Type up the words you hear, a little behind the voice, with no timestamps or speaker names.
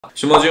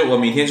熊猫君，我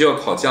明天就要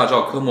考驾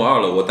照科目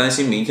2了，我担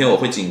心明天我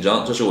会紧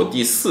张，这是我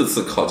第4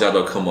次考驾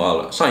照科目2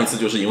了，上一次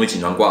就是因为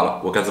紧张挂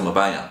了，我该怎么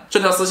办呀？这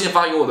条私信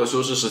发给我的时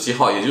候是17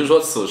号，也就是说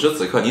此时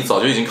此刻你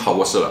早就已经考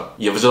过试了，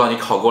也不知道你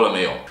考过了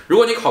没有。如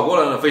果你考过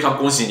了呢，非常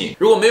恭喜你；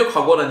如果没有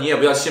考过呢，你也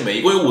不要气馁，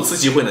一共有5次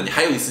机会呢，你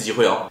还有1次机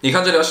会哦。你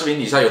看这条视频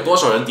底下有多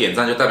少人点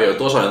赞，就代表有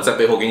多少人在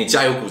背后给你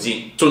加油鼓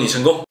劲，祝你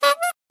成功。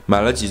买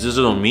了几只这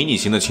种迷你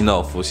型的清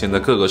道夫，现在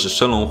个个是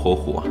生龙活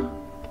虎啊。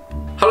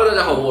Hello， 大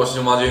家好，我是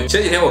熊猫君。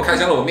前几天我开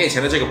箱了我面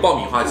前的这个爆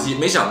米花机，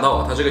没想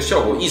到它这个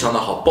效果异常的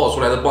好，爆出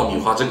来的爆米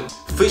花这个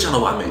非常的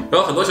完美。然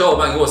后很多小伙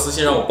伴给我私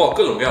信让我爆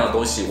各种各样的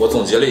东西，我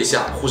总结了一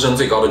下，呼声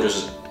最高的就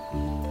是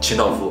清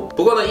道夫。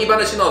不过呢，一般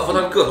的清道夫它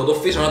的个头都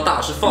非常的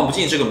大，是放不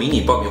进这个迷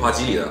你爆米花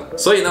机里的。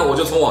所以呢，我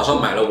就从网上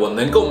买了我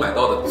能够买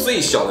到的最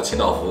小的清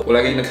道夫。我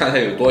来给你们看一下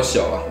有多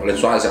小啊！我来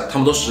抓一下，它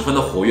们都十分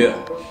的活跃。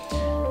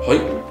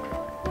嘿，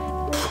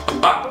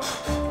啊！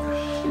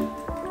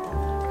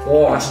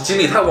哇，这精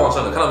力太旺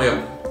盛了，看到没有？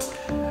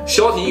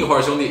消停一会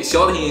儿，兄弟，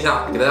消停一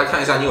下，给大家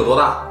看一下你有多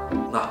大。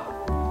那，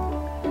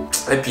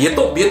哎，别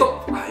动，别动，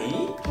哎，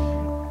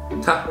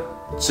看，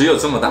只有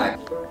这么大，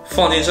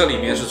放进这里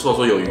面是绰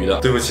绰有余的。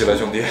对不起了，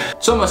兄弟，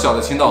这么小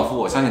的清道夫，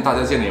我相信大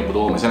家见的也不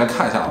多。我们先来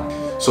看一下啊。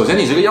首先，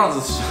你这个样子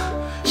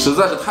实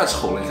在是太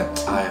丑了，你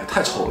看，哎呀，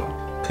太丑了。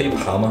可以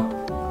爬吗？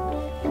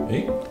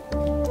哎，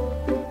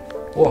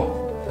哇，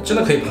真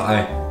的可以爬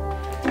哎！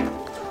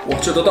哇，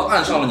这都到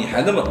岸上了，你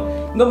还那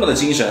么的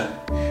精神。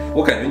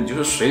我感觉你就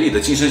是水里的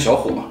精神小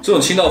伙。这种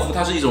清道夫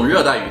它是一种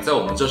热带鱼，在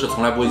我们这是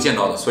从来不会见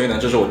到的，所以呢，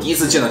这是我第1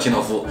次见到清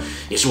道夫，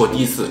也是我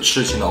第1次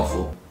吃清道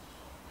夫。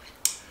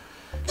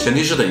前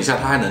提是等一下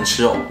它还能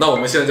吃哦。那我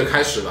们现在就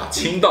开始了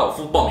清道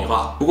夫爆米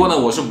花。不过呢，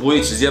我是不会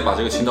直接把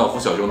这个清道夫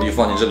小兄弟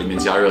放进这里面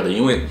加热的，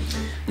因为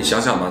你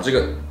想想吧，这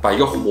个把一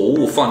个活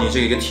物放进这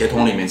一个铁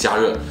桶里面加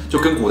热，就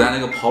跟古代那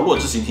个炮烙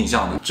之刑挺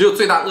像的。只有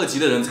罪大恶极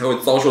的人才会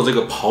遭受这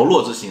个炮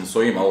烙之刑，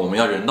所以嘛，我们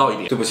要人道一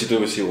点。对不起，对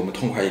不起，我们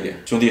痛快一点，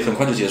兄弟，很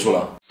快就结束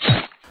了。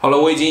好了，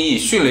我已经以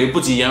迅雷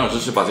不及掩耳之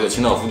势把这个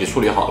清道夫给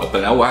处理好了。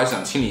本来我还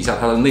想清理一下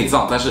它的内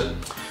脏，但是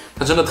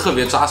它真的特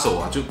别扎手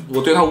啊，就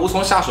我对它无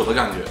从下手的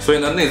感觉。所以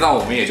呢，内脏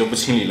我们也就不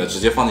清理了，直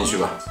接放进去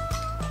吧。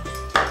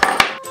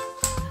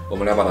我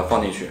们来把它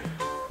放进去，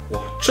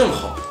哇，正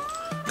好，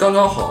刚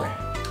刚好哎。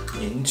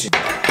拧紧，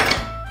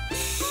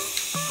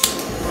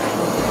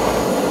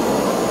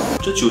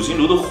这酒精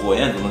炉的火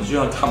焰怎么就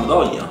像看不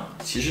到一样？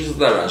其实是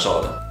在燃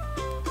烧的。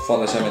放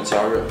在下面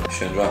加热，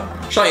旋转。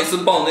上一次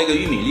爆那个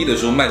玉米粒的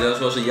时候，卖家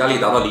说是压力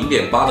达到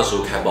0.8的时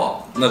候开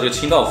爆。那这个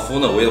清道夫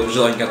呢，我也不知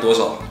道应该多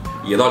少，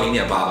也到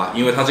0.8吧，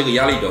因为它这个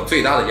压力表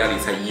最大的压力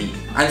才1，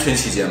安全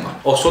起见嘛。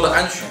哦，说的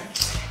安全，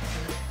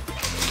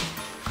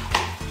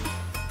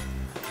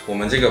我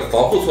们这个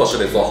防护措施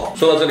得做好。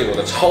说到这里，我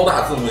的超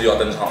大字幕就要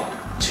登场了。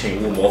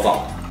请勿模仿。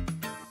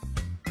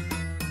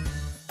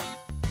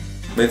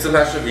每次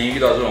拍视频遇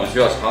到这种需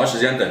要长时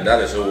間等待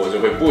的时候，我就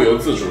会不由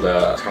自主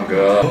的唱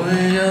歌。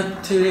每一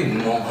天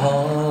望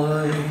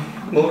海，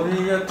每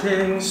一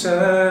天相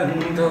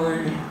對，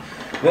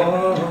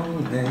望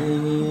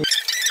你。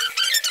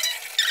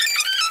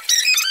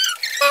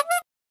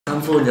三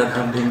歡一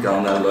香偏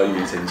舊那女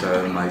如情長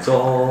迷蹤。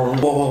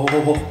哇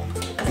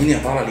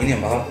，0.8了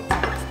，0.8了，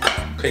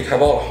可以開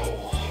爆了。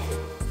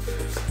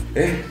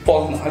哎，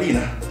爆在哪里呢？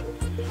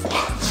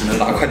只能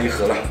拿快递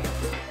盒了。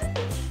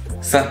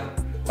3、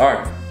2、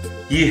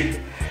1。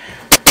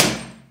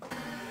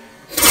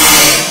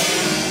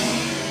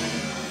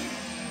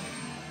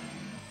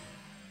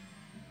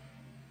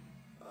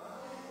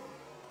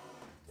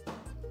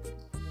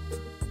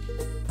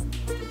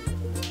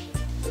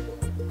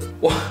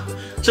哇，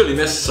这里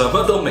面什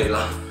么都没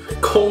了，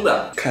空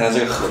的。看看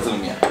这个盒子里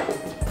面，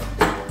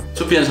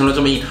就变成了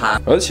这么一滩，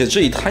而且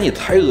这一滩也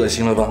太恶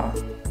心了吧！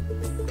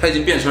它已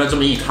经变成了这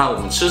么一滩，我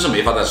们吃是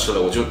没法再吃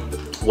了，我就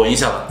闻一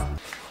下吧。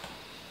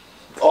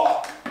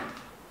哦，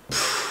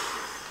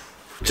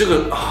这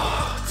个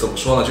啊，怎么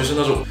说呢，就是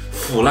那种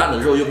腐烂的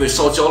肉又被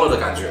烧焦了的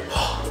感觉。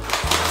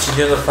今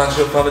天的翻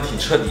车翻得挺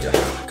彻底的，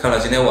看来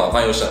今天晚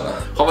饭又省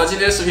了。好吧，今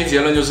天视频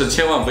结论就是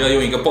千万不要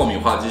用一个爆米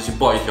花机去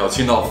爆一条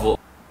清道夫。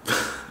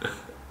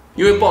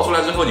因为爆出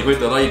来之后，你会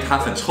得到一滩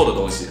很臭的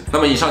东西。那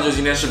么以上就是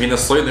今天视频的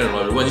所有内容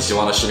了。如果你喜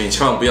欢我的视频，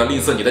千万不要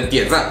吝啬你的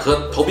点赞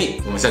和投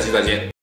币。我们下期再见。